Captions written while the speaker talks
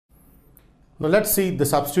Now let's see the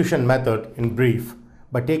substitution method in brief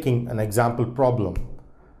by taking an example problem.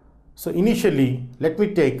 So initially, let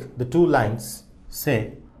me take the two lines,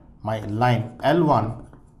 say my line L1,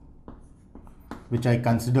 which I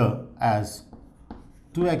consider as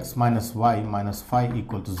 2x minus y minus 5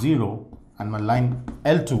 equal to 0, and my line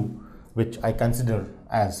L2, which I consider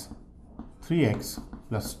as 3x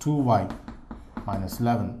plus 2y minus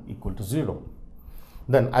 11 equal to 0.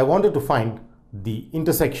 Then I wanted to find the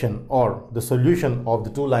intersection or the solution of the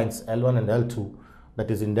two lines L1 and L2. That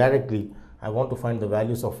is, indirectly I want to find the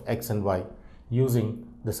values of x and y using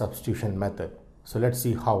the substitution method. So let's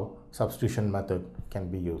see how substitution method can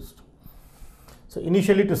be used. So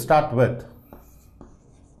initially, to start with,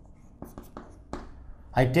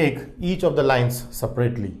 I take each of the lines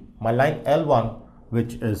separately. My line L1,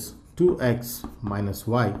 which is 2x minus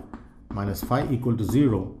y minus 5 equal to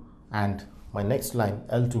 0, and my next line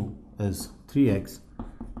L2 is 3x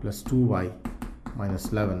plus 2y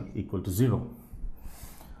minus 11 equal to 0.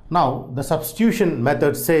 Now the substitution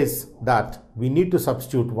method says that we need to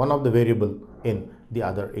substitute one of the variable in the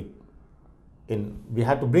other. We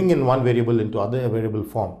have to bring in one variable into other variable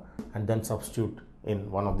form and then substitute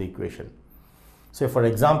in one of the equation. So for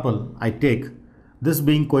example, I take this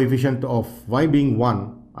being coefficient of y being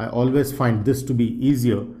 1, I always find this to be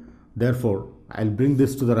easier. Therefore, I'll bring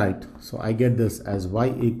this to the right. So I get this as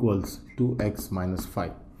y equals 2x minus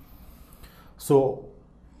 5. So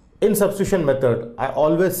in substitution method, I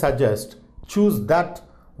always suggest choose that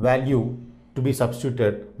value to be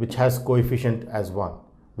substituted which has coefficient as 1,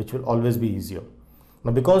 which will always be easier.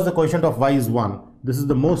 Now because the coefficient of y is 1, this is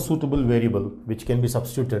the most suitable variable which can be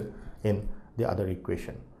substituted in the other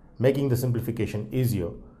equation, making the simplification easier.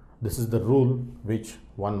 This is the rule which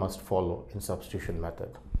one must follow in substitution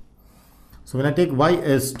method. So when I take y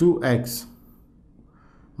as 2x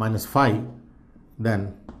minus 5,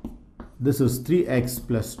 then this is 3x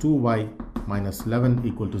plus 2y minus 11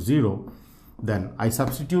 equal to 0. Then I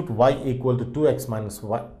substitute y equal to 2x minus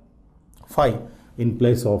 5 in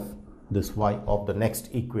place of this y of the next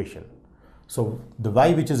equation. So the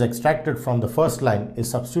y which is extracted from the first line is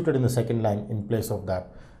substituted in the second line in place of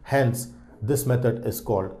that. Hence, this method is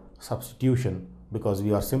called substitution because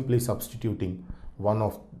we are simply substituting one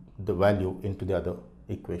of the value into the other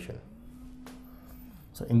equation.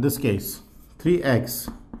 So in this case,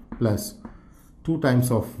 3x plus 2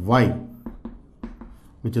 times of y,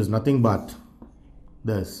 which is nothing but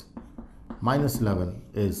this, minus 11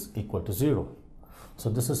 is equal to 0. So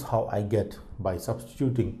this is how I get by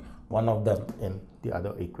substituting one of them in the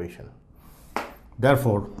other equation.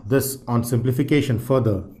 Therefore, this on simplification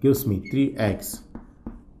further gives me 3x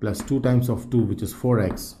plus 2 times of 2, which is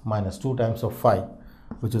 4x, minus 2 times of 5,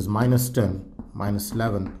 which is minus 10 minus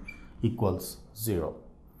 11 equals 0.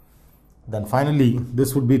 Then finally,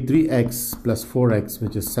 this would be 3x plus 4x,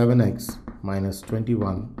 which is 7x minus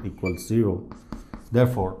 21 equals 0.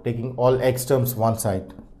 Therefore, taking all x terms one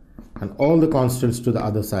side and all the constants to the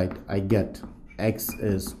other side, I get x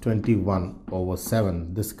is 21 over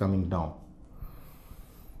 7, this coming down.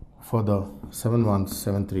 For the 7 1s,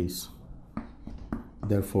 7 3s.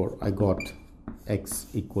 Therefore, I got x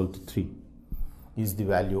equal to 3 is the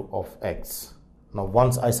value of x. Now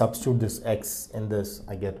once I substitute this x in this,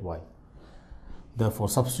 I get y. Therefore,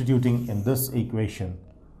 substituting in this equation,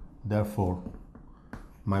 therefore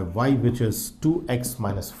my y, which is 2x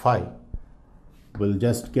minus 5, will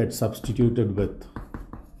just get substituted with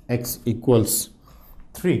x equals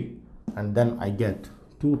 3, and then I get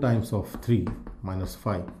 2 times of 3 minus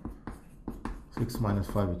 5, 6 minus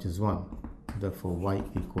 5, which is 1. Therefore, y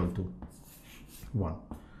equal to 1.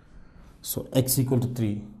 So x equal to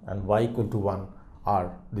 3 and y equal to 1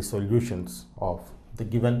 are the solutions of the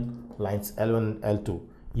given lines L1 and L2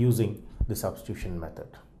 using the substitution method.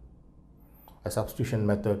 A substitution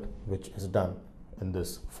method which is done in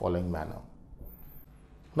this following manner.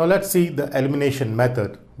 Now let's see the elimination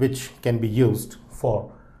method which can be used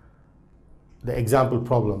for the example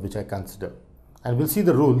problem which I consider. And we'll see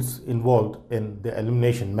the rules involved in the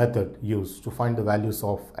elimination method used to find the values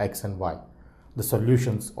of x and y, the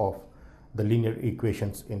solutions of the linear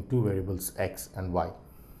equations in two variables x and y.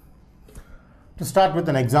 To start with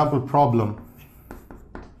an example problem,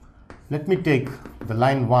 let me take the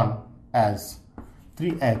line 1 as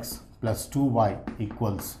 3x plus 2y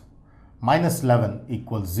equals minus 11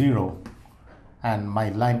 equals 0, and my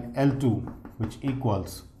line L2, which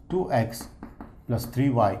equals 2x plus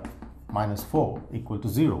 3y minus 4 equal to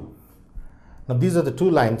 0. Now these are the two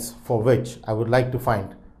lines for which I would like to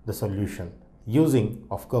find the solution using,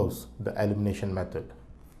 of course, the elimination method.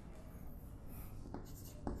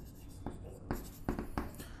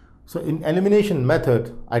 So in elimination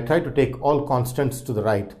method, I try to take all constants to the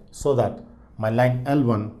right so that my line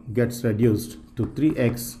L1 gets reduced to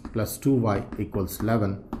 3x plus 2y equals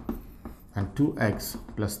 11 and 2x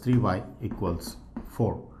plus 3y equals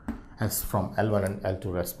 4 as from L1 and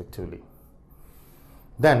L2 respectively.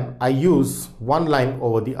 Then I use one line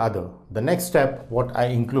over the other. The next step what I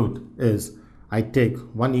include is I take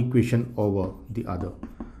one equation over the other.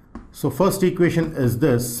 So first equation is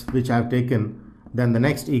this which I have taken, then the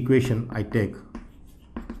next equation I take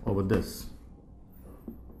over this.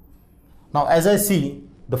 Now as I see,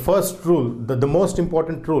 the first rule, the most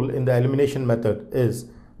important rule in the elimination method is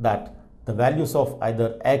that the values of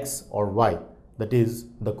either x or y, that is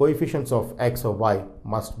the coefficients of x or y,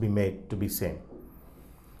 must be made to be same.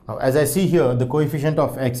 Now as I see here, the coefficient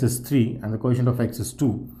of x is 3 and the coefficient of x is 2,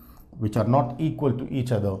 which are not equal to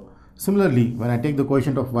each other. Similarly, when I take the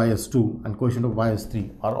coefficient of y as 2 and coefficient of y as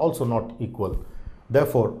 3 are also not equal.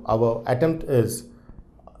 Therefore, our attempt is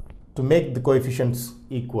to make the coefficients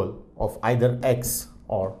equal of either x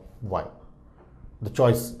or y. The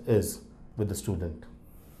choice is with the student.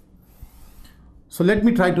 So let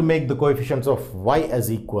me try to make the coefficients of y as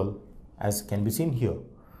equal, as can be seen here.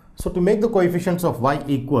 So to make the coefficients of y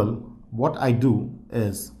equal, what I do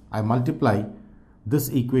is I multiply this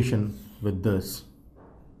equation with this,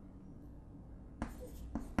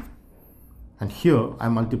 and here I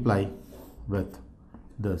multiply with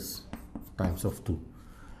this times of 2.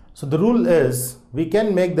 So the rule is we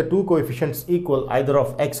can make the two coefficients equal either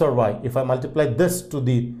of x or y. If I multiply this to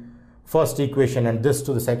the first equation and this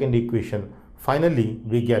to the second equation, finally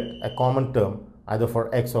we get a common term either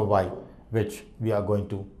for x or y, which we are going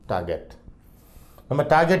to target. Now my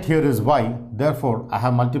target here is y, therefore I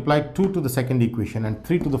have multiplied 2 to the second equation and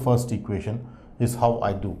 3 to the first equation is how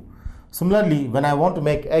I do. Similarly, when I want to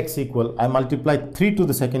make x equal, I multiply 3 to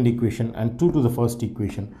the second equation and 2 to the first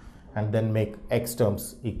equation and then make x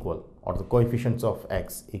terms equal, or the coefficients of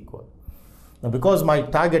x equal. Now because my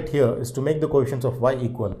target here is to make the coefficients of y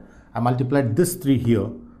equal, I multiplied this 3 here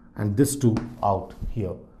and this 2 out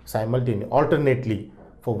here simultaneously, alternately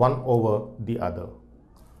for one over the other.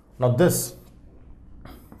 Now this,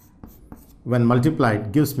 when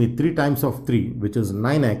multiplied, gives me 3 times of 3, which is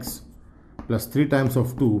 9x, plus 3 times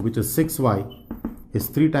of 2, which is 6y, is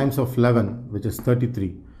 3 times of 11, which is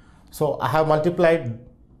 33. So I have multiplied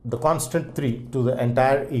the constant 3 to the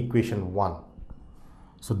entire equation 1.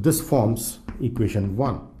 So this forms equation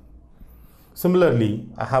 1. Similarly,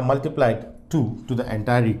 I have multiplied 2 to the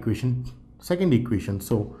entire equation, second equation.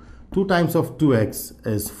 So 2 times of 2x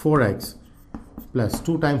is 4x, plus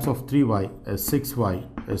 2 times of 3y is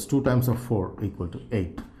 6y, is 2 times of 4 equal to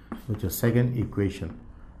 8, which is second equation.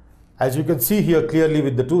 As you can see here clearly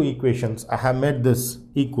with the two equations, I have made this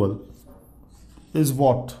equal is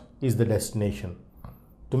what is the destination.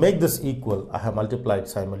 To make this equal, I have multiplied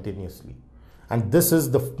simultaneously. And this is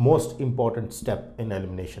the most important step in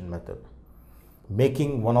elimination method.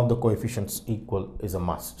 Making one of the coefficients equal is a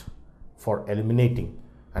must for eliminating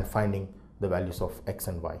and finding the values of x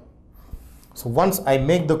and y. So once I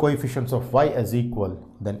make the coefficients of y as equal,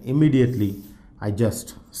 then immediately I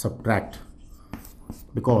just subtract,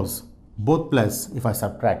 because both plus, if I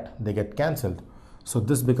subtract, they get cancelled. So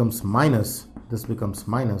this becomes minus, this becomes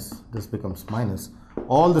minus, this becomes minus.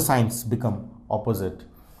 All the signs become opposite,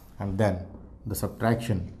 and then the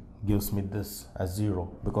subtraction gives me this as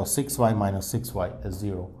 0, because 6y minus 6y is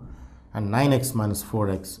 0, and 9x minus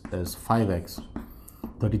 4x is 5x.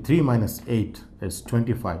 33 minus 8 is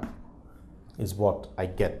 25 is what I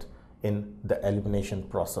get in the elimination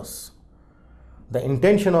process. The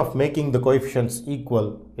intention of making the coefficients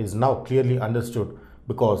equal is now clearly understood,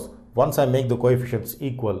 because once I make the coefficients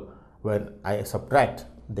equal, when I subtract,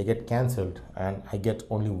 they get cancelled and I get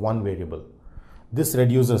only one variable. This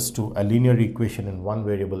reduces to a linear equation in one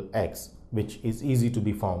variable x, which is easy to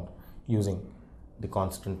be found using the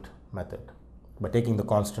constant method. By taking the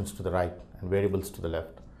constants to the right and variables to the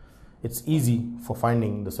left, it's easy for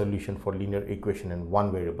finding the solution for linear equation in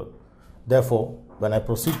one variable. Therefore, when I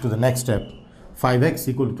proceed to the next step, 5x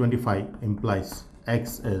equal to 25 implies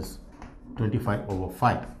x is 25 over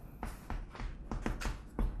 5,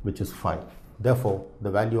 which is 5. Therefore, the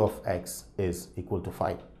value of x is equal to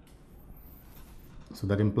 5. So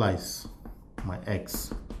that implies my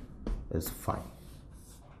x is 5.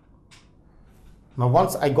 Now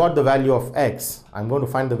once I got the value of x, I'm going to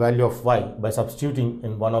find the value of y by substituting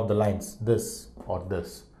in one of the lines, this or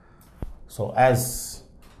this. So as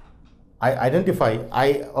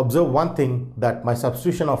I observe one thing, that my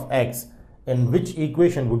substitution of x in which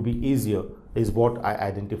equation would be easier is what I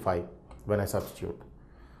identify when I substitute.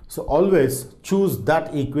 So always choose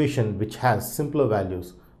that equation which has simpler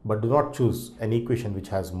values, but do not choose an equation which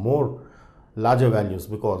has more larger values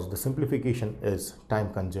because the simplification is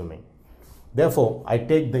time consuming. Therefore, I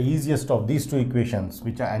take the easiest of these two equations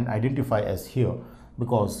which I identify as here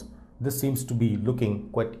because this seems to be looking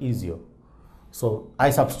quite easier. So I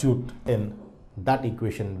substitute in that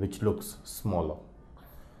equation which looks smaller.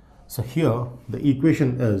 So here the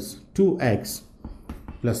equation is 2x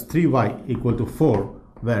plus 3y equal to 4,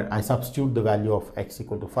 where I substitute the value of x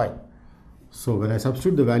equal to 5. So when I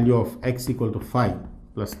substitute the value of x equal to 5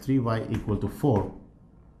 plus 3y equal to 4,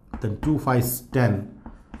 then 2 5 is 10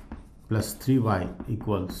 plus 3y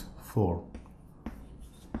equals 4.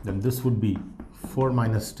 Then this would be 4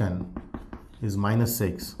 minus 10 is minus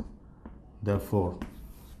 6. Therefore,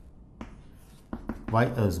 y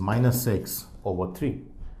is minus 6 over 3.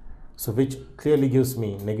 So which clearly gives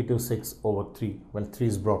me negative 6 over 3 when 3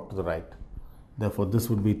 is brought to the right. Therefore, this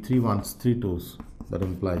would be 3 1s, 3 2s. That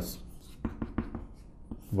implies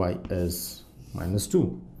y is minus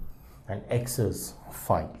 2 and x is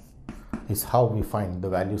 5. Is how we find the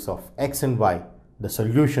values of x and y, the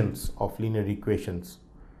solutions of linear equations,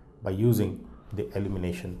 by using the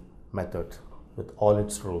elimination method with all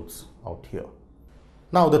its rules out here.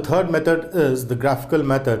 Now the third method is the graphical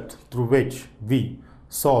method through which we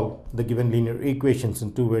solve the given linear equations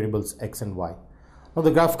in two variables x and y. Now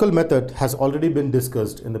the graphical method has already been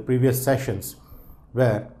discussed in the previous sessions,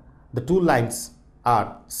 where the two lines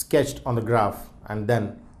are sketched on the graph, and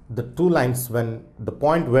then the two lines, when the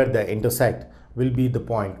point where they intersect, will be the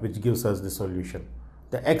point which gives us the solution.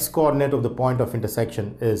 The x coordinate of the point of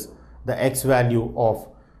intersection is the x value of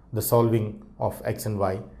the solving of x and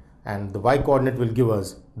y, and the y coordinate will give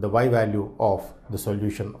us the y value of the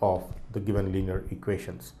solution of the given linear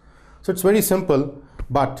equations. So it's very simple,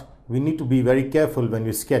 but we need to be very careful when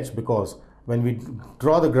we sketch, because when we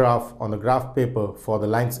draw the graph on the graph paper for the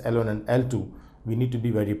lines L1 and L2, we need to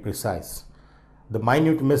be very precise. The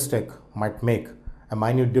minute mistake might make a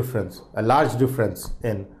minute difference, a large difference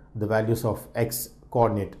in the values of x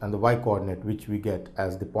coordinate and the y coordinate which we get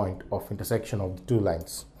as the point of intersection of the two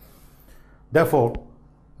lines. Therefore,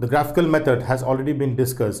 the graphical method has already been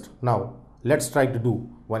discussed. Now let's try to do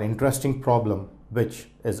one interesting problem which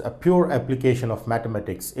is a pure application of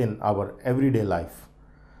mathematics in our everyday life.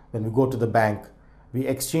 When we go to the bank, we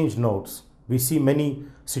exchange notes. We see many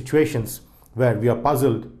situations where we are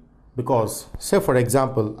puzzled because, say for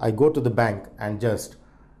example, I go to the bank and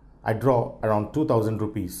I draw around 2000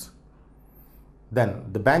 rupees.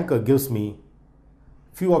 Then the banker gives me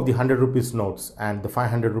few of the 100 rupees notes and the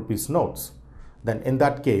 500 rupees notes. Then in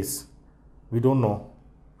that case, we don't know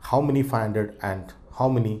how many 500 and how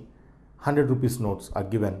many 100 rupees notes are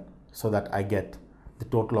given so that I get the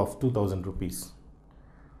total of 2000 rupees.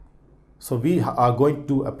 So we are going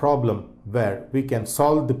to a problem where we can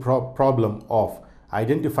solve the problem of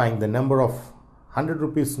identifying the number of 100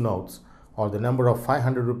 rupees notes or the number of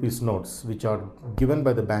 500 rupees notes which are given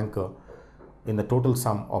by the banker in the total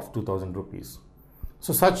sum of 2000 rupees.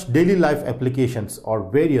 So such daily life applications are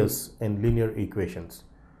various in linear equations.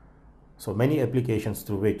 So many applications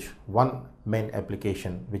through which one main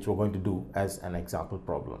application which we're going to do as an example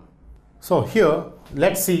problem. So here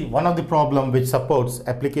let's see one of the problem which supports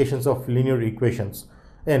applications of linear equations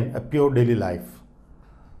in a pure daily life.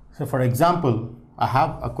 So for example, I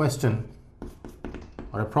have a question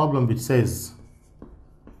or a problem which says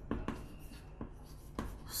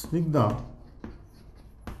Snigdha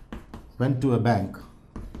went to a bank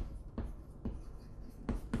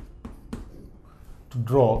to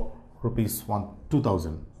draw rupees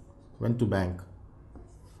 2000. Went to bank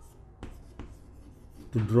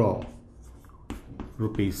to draw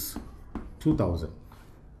rupees 2000.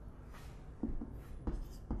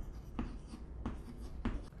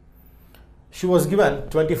 She was given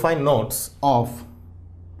 25 notes of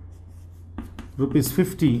rupees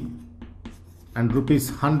 50 and rupees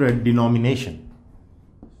 100 denomination.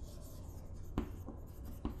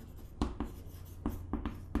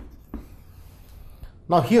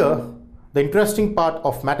 Now here, the interesting part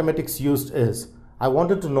of mathematics used is, I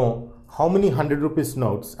wanted to know how many 100 rupees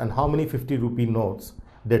notes and how many 50 rupee notes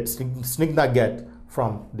did Snigdha get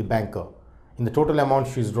from the banker. And the total amount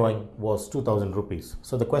she is drawing was 2000 rupees.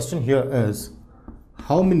 So the question here is,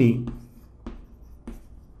 how many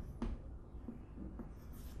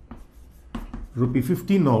rupee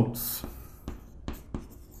 50 notes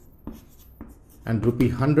and rupee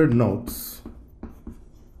 100 notes.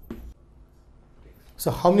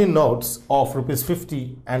 So how many notes of rupees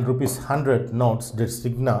 50 and rupees 100 notes did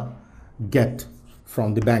Snigdha get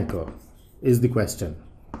from the banker is the question.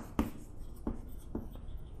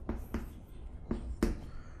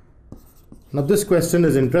 Now this question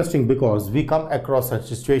is interesting because we come across such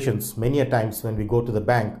situations many a times when we go to the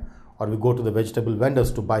bank or we go to the vegetable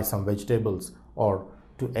vendors to buy some vegetables or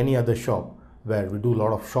to any other shop where we do a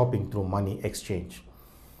lot of shopping through money exchange.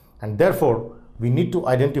 And therefore, we need to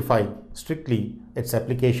identify strictly its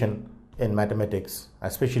application in mathematics,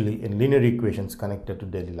 especially in linear equations connected to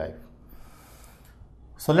daily life.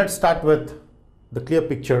 So let's start with the clear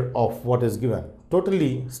picture of what is given.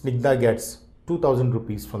 Totally, Snigdha gets 2000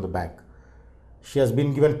 rupees from the bank. She has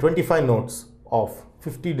been given 25 notes of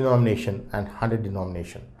 50 denomination and 100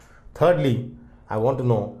 denomination. Thirdly, I want to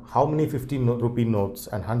know how many 50 rupee notes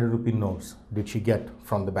and 100 rupee notes did she get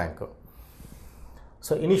from the banker.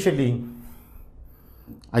 So initially,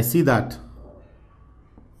 I see that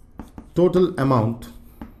total amount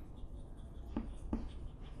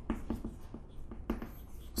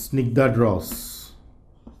Snigdha draws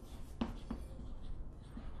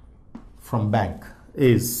from bank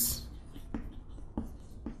is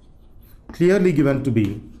clearly given to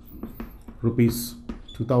be rupees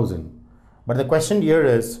 2000. But the question here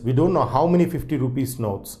is, we don't know how many 50 rupees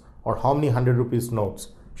notes or how many 100 rupees notes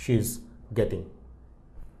she is getting.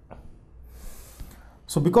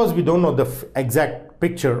 So because we don't know the exact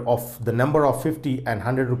picture of the number of 50 and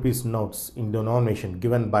 100 rupees notes in denomination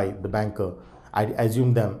given by the banker, I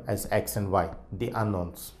assume them as X and Y, the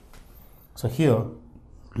unknowns. So here,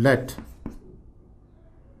 let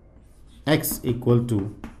X equal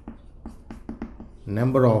to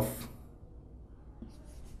number of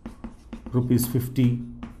rupees 50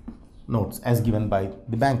 notes as given by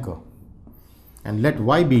the banker, and let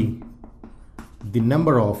Y be the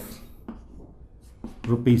number of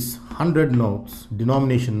rupees 100 notes,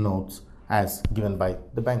 denomination notes, as given by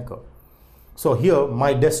the banker. So here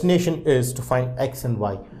my destination is to find X and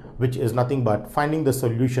Y, which is nothing but finding the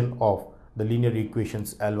solution of the linear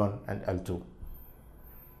equations L1 and L2.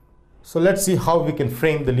 So let's see how we can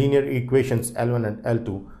frame the linear equations L1 and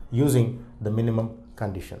L2 using the minimum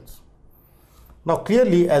conditions. Now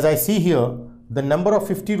clearly, as I see here, the number of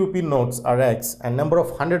 50 rupee notes are X and number of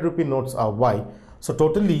 100 rupee notes are Y. So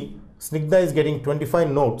totally, Snigdha is getting 25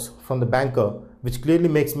 notes from the banker, which clearly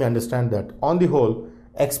makes me understand that on the whole,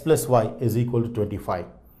 X plus Y is equal to 25,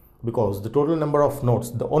 because the total number of notes,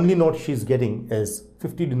 the only note she is getting is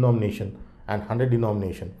 50 denomination and 100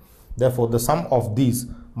 denomination. Therefore, the sum of these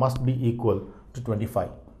must be equal to 25,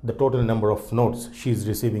 the total number of notes she is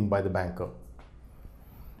receiving by the banker.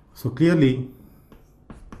 So clearly,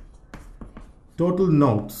 total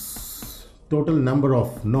number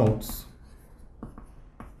of notes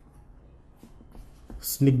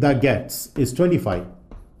Snigdha gets is 25.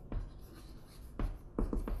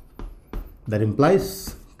 That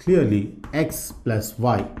implies clearly X plus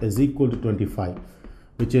Y is equal to 25,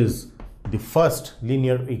 which is the first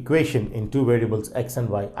linear equation in two variables X and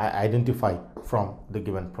Y I identify from the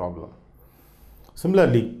given problem.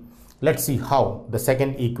 Similarly, let's see how the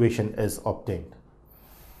second equation is obtained.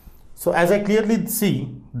 So as I clearly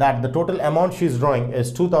see that the total amount she is drawing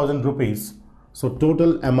is 2000 rupees. So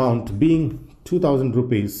total amount being 2000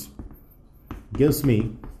 rupees gives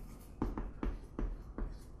me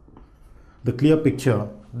the clear picture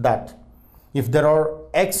that if there are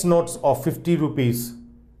X notes of 50 rupees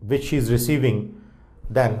which she is receiving,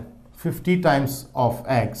 then 50 times of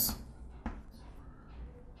X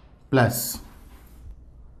plus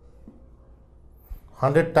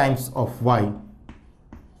 100 times of Y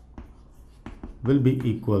will be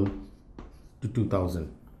equal to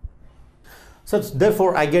 2000. So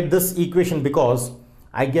therefore I get this equation because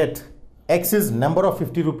I get X is number of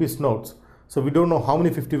 50 rupees notes. So we don't know how many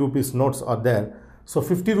 50 rupees notes are there. So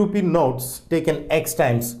 50 rupee notes taken X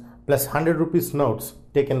times plus 100 rupees notes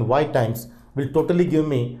taken Y times will totally give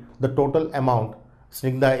me the total amount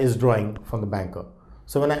Snigdha is drawing from the banker.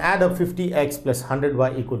 So when I add up 50X plus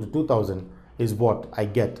 100Y equal to 2000 is what I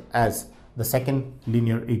get as the second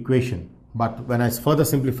linear equation. But when I further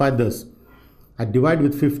simplify this, I divide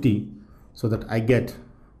with 50 so that I get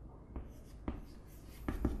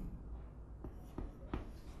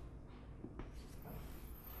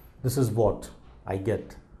this is what I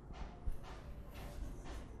get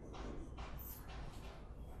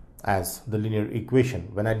as the linear equation.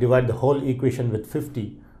 When I divide the whole equation with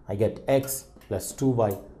 50, I get X plus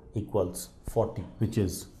 2Y equals 40, which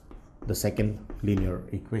is the second linear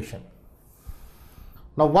equation.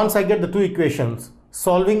 Now once I get the two equations,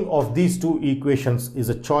 solving of these two equations is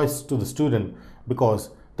a choice to the student, because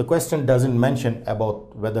the question doesn't mention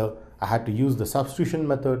about whether I had to use the substitution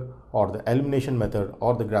method or the elimination method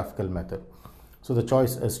or the graphical method. So the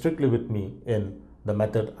choice is strictly with me in the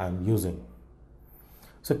method I'm using.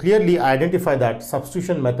 So clearly I identify that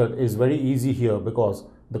substitution method is very easy here because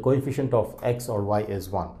the coefficient of x or y is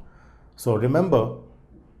 1. So remember,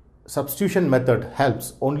 substitution method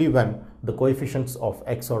helps only when the coefficients of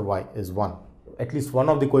x or y is 1. At least one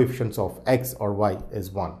of the coefficients of x or y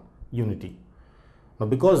is 1, unity. Now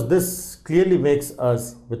because this clearly makes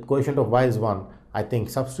us with coefficient of y is 1, I think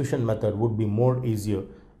substitution method would be more easier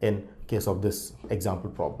in case of this example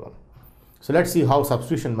problem. So let's see how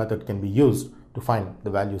substitution method can be used to find the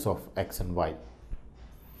values of x and y.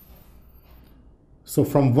 So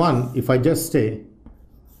from 1, if I just say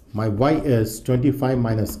my y is 25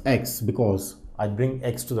 minus x, because I bring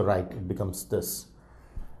x to the right, it becomes this,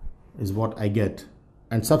 is what I get.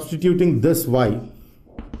 And substituting this y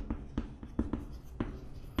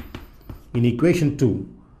in equation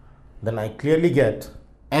 2, then I clearly get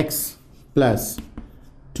x plus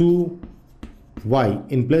 2y.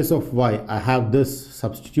 In place of y, I have this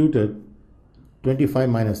substituted. 25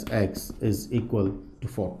 minus x is equal to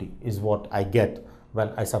 40 is what I get when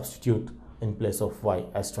I substitute in place of y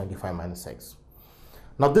as 25 minus x.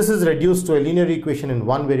 Now this is reduced to a linear equation in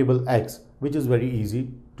one variable x, which is very easy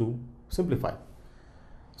to simplify.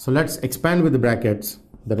 So let's expand with the brackets.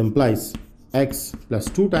 That implies x plus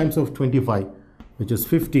 2 times of 25, which is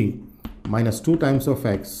 50, minus 2 times of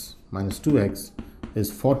x minus 2x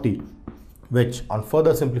is 40, which on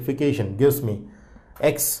further simplification gives me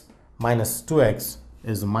x minus 2x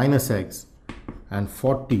is minus x, and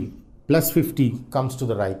 40 plus 50 comes to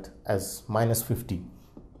the right as minus 50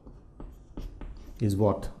 is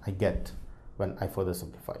what I get when I further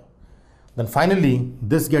simplify. Then finally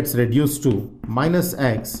this gets reduced to minus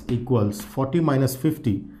x equals 40 minus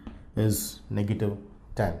 50 is negative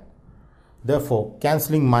 10. Therefore,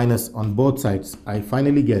 cancelling minus on both sides, I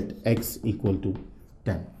finally get x equal to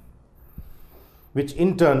 10, which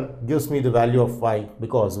in turn gives me the value of y,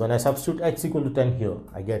 because when I substitute x equal to 10 here,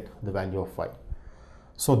 I get the value of y.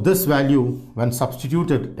 So this value, when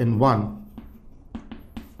substituted in 1,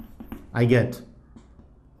 I get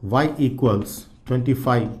y equals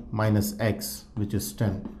 25 minus x, which is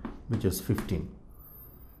 10, which is 15.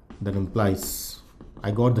 That implies I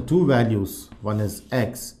got the two values, one is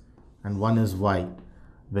x and one is y,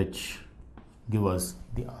 which give us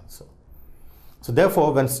the answer. So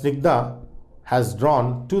therefore, when Snigdha has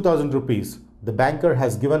drawn 2000 rupees, the banker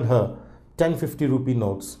has given her 10 50 rupee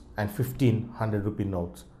notes and 15 100 rupee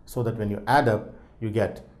notes, so that when you add up, you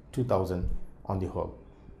get 2000 on the whole.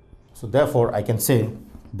 So therefore, I can say,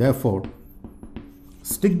 therefore,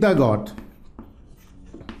 Snigdha got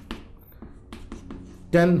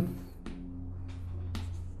 10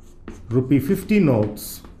 rupee 50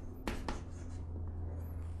 notes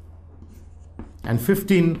and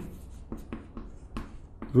 15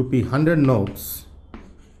 rupee 100 notes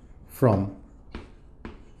from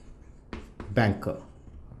banker.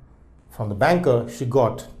 From the banker, she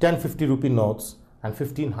got 10 50 rupee notes and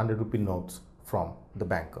 15 100 rupee notes from the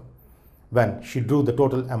banker. When she drew the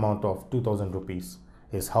total amount of 2000 rupees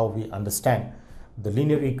is how we understand the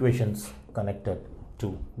linear equations connected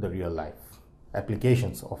to the real life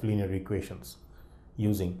applications of linear equations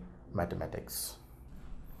using mathematics.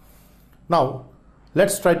 Now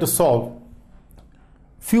let's try to solve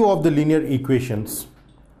few of the linear equations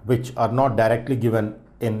which are not directly given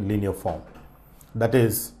in linear form. That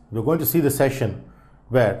is, we're going to see the session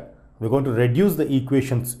where we're going to reduce the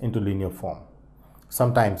equations into linear form.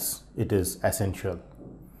 Sometimes it is essential.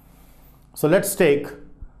 So let's take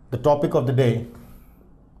the topic of the day,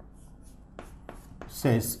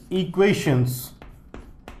 says equations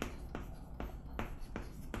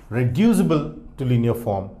reducible to linear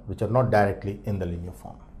form which are not directly in the linear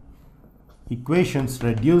form. Equations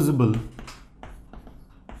reducible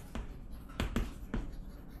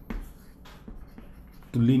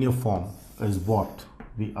to linear form is what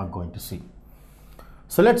we are going to see.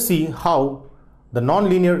 So let's see how the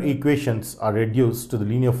nonlinear equations are reduced to the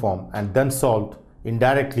linear form and then solved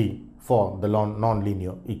indirectly for the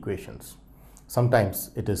nonlinear equations.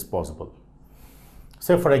 Sometimes it is possible.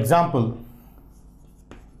 Say for example,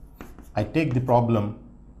 I take the problem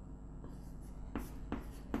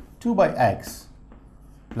 2 by x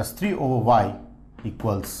plus 3 over y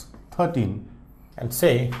equals 13, and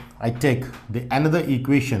say I take the another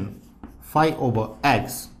equation 5 over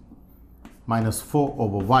x minus 4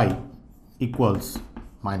 over y equals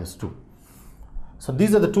minus 2. So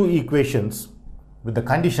these are the two equations, with the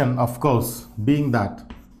condition of course being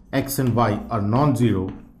that x and y are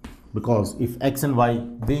non-zero, because if x and y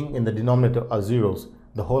being in the denominator are zeros,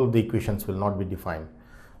 the whole of the equations will not be defined.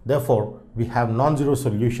 Therefore, we have non-zero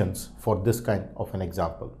solutions for this kind of an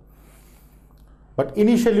example. But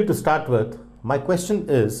initially, to start with, my question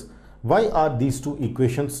is, why are these two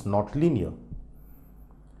equations not linear?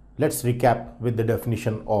 let's recap with the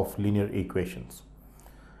definition of linear equations.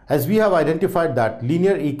 As we have identified that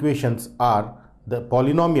linear equations are the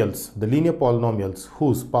polynomials, the linear polynomials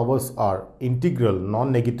whose powers are integral,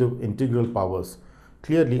 non-negative integral powers.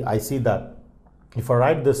 Clearly, I see that if I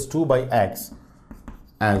write this 2 by x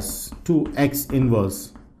as 2x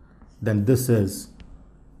inverse, then this is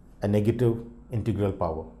a negative integral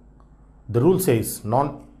power. The rule says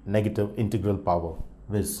non-negative integral power,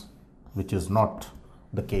 which is not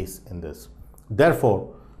the case in this.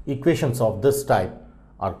 Therefore, equations of this type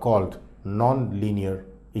are called non-linear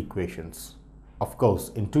equations, of course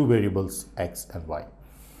in two variables x and y.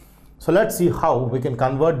 So let's see how we can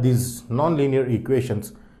convert these non-linear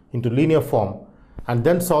equations into linear form and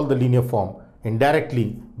then solve the linear form,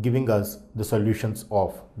 indirectly giving us the solutions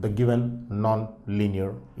of the given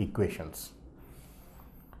non-linear equations.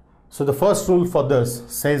 So the first rule for this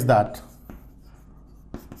says that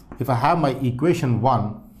if I have my equation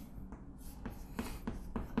 1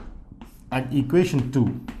 and equation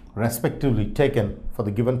 2 respectively taken for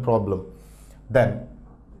the given problem, then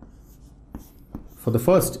for the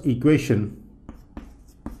first equation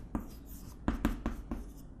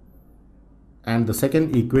and the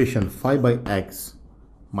second equation, 5 by x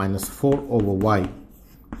minus 4 over y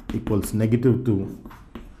equals negative 2,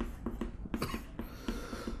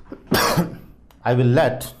 I will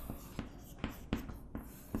let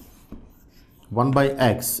 1 by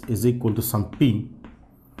x is equal to some p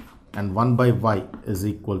and 1 by y is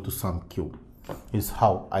equal to some q, is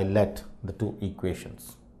how I let the two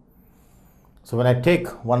equations. So when I take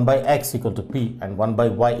 1 by x equal to p and 1 by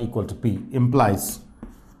y equal to p, implies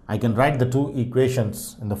I can write the two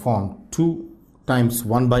equations in the form 2 times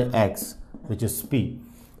 1 by x, which is p.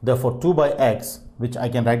 Therefore 2 by x, which I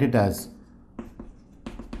can write it as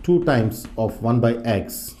 2 times of 1 by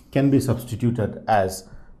x, can be substituted as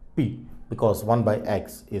p, because 1 by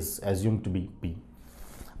x is assumed to be p.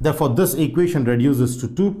 Therefore this equation reduces to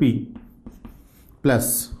 2p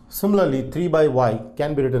plus, similarly 3 by y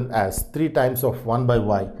can be written as 3 times of 1 by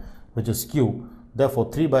y, which is q.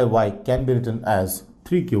 Therefore 3 by y can be written as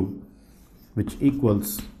 3q, which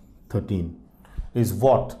equals 13, is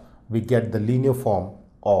what we get the linear form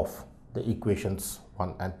of the equations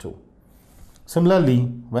 1 and 2. Similarly,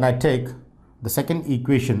 when I take the second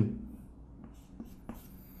equation,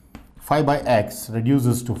 5 by x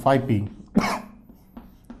reduces to 5p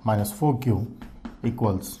minus 4q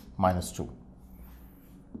equals minus 2.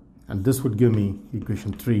 And this would give me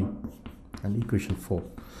equation 3 and equation 4.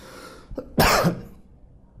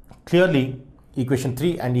 Clearly, equation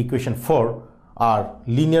 3 and equation 4 are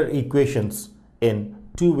linear equations in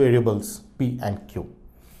two variables p and q.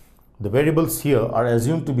 The variables here are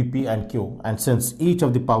assumed to be p and q, and since each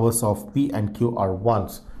of the powers of p and q are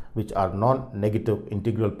ones, which are non-negative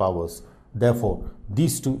integral powers, therefore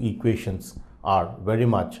these two equations are very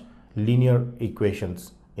much linear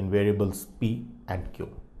equations in variables p and q.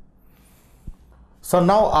 So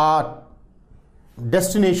now our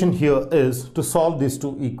destination here is to solve these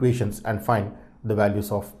two equations and find the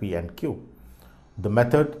values of p and q. The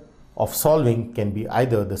method of solving can be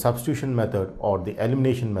either the substitution method or the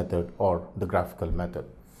elimination method or the graphical method.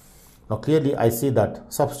 Now clearly I see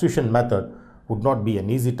that substitution method would not be an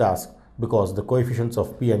easy task because the coefficients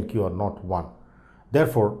of p and q are not 1.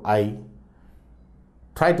 Therefore I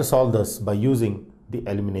try to solve this by using the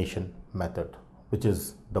elimination method, which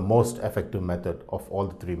is the most effective method of all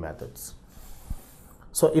the three methods.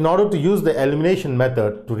 So in order to use the elimination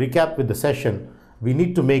method, to recap with the session, we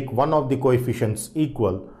need to make one of the coefficients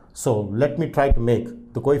equal. So let me try to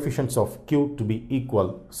make the coefficients of q to be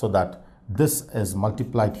equal so that this is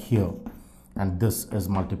multiplied here and this is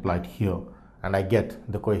multiplied here, and I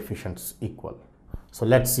get the coefficients equal. So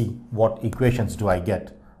let's see what equations do I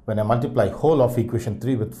get when I multiply whole of equation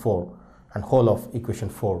 3 with 4 and whole of equation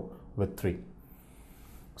 4 with 3.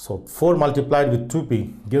 So 4 multiplied with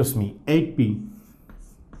 2p gives me 8p,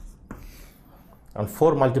 and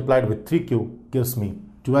 4 multiplied with 3q gives me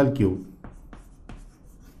 12q,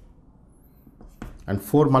 and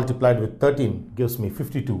 4 multiplied with 13 gives me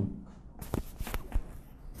 52.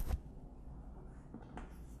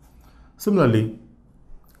 Similarly,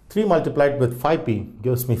 3 multiplied with 5p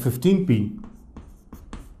gives me 15p,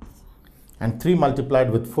 and 3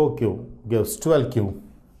 multiplied with 4q gives 12q,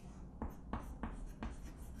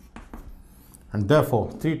 and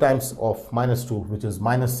therefore 3 times of minus 2, which is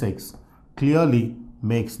minus 6, clearly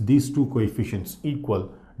makes these two coefficients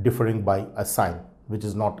equal, differing by a sign, which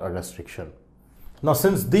is not a restriction. Now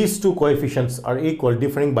since these two coefficients are equal,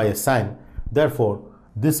 differing by a sign, therefore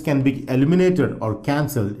this can be eliminated or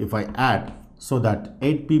cancelled if I add, so that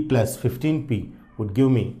 8p plus 15p would give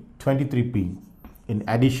me 23p, in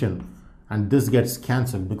addition, and this gets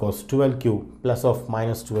cancelled because 12q plus of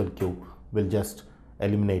minus 12q will just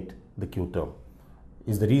eliminate the q term.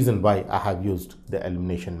 Is the reason why I have used the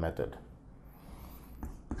elimination method.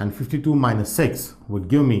 And 52 minus 6 would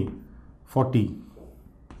give me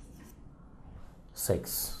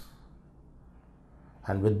 46.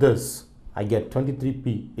 And with this, I get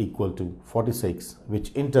 23p equal to 46,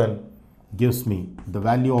 which in turn gives me the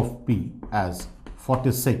value of p as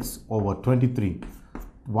 46 over 23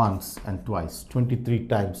 once and twice. 23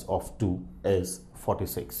 times of 2 is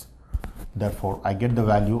 46. Therefore, I get the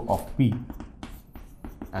value of p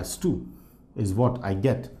as 2 is what I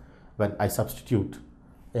get when I substitute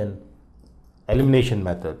in elimination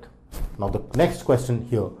method. Now the next question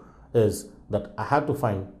here is that I have to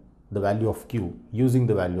find the value of q using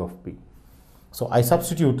the value of p. So I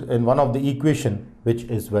substitute in one of the equation, which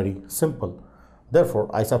is very simple. Therefore,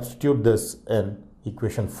 I substitute this in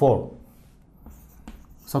equation 4.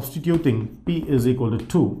 Substituting p is equal to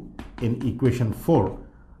 2 in equation 4,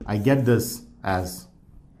 I get this as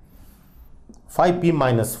 5p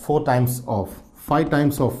minus 4 times of 5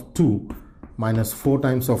 times of 2 minus 4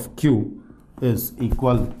 times of q is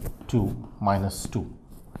equal to minus 2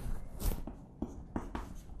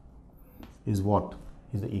 is what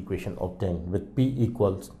is the equation obtained with p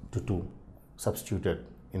equals to 2 substituted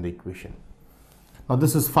in the equation. Now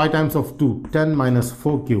this is 5 times of 2, 10 minus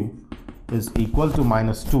 4q is equal to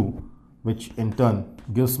minus 2, which in turn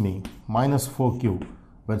gives me minus 4q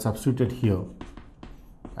when substituted here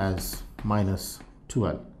as minus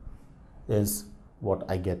 12 is what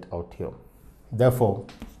I get out here. Therefore,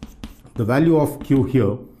 the value of q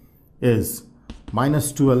here is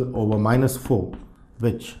minus 12 over minus 4,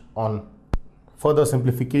 which on further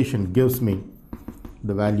simplification gives me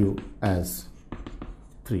the value as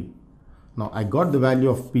 3. Now I got the value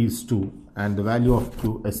of p is 2 and the value of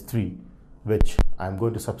q is 3, which I'm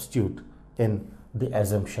going to substitute in the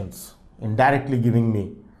assumptions, indirectly giving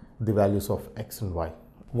me the values of x and y.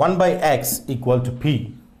 1 by x equal to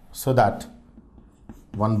p, so that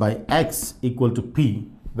 1 by x equal to p,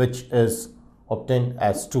 which is obtained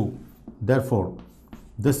as 2. Therefore,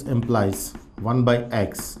 this implies 1 by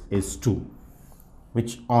x is 2,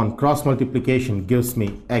 which on cross multiplication gives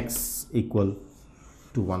me x equal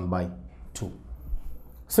to 1 by 2.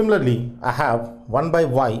 Similarly, I have 1 by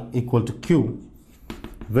y equal to q,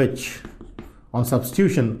 which on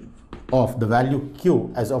substitution of the value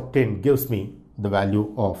q as obtained gives me the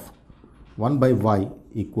value of 1 by y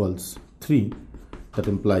equals 3. That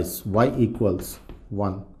implies y equals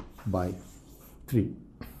 1 by 3.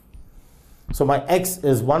 So my x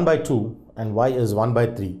is 1 by 2 and y is 1 by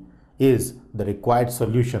 3 is the required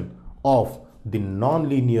solution of the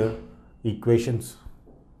non-linear equations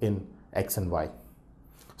in x and y.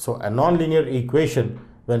 So a non-linear equation,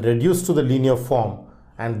 when reduced to the linear form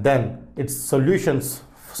and then its solutions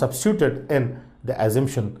substituted in the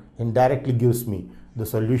assumption, indirectly gives me the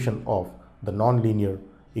solution of the non-linear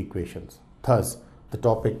equations. Thus, the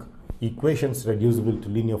topic equations reducible to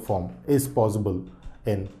linear form is possible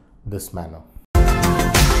in this manner.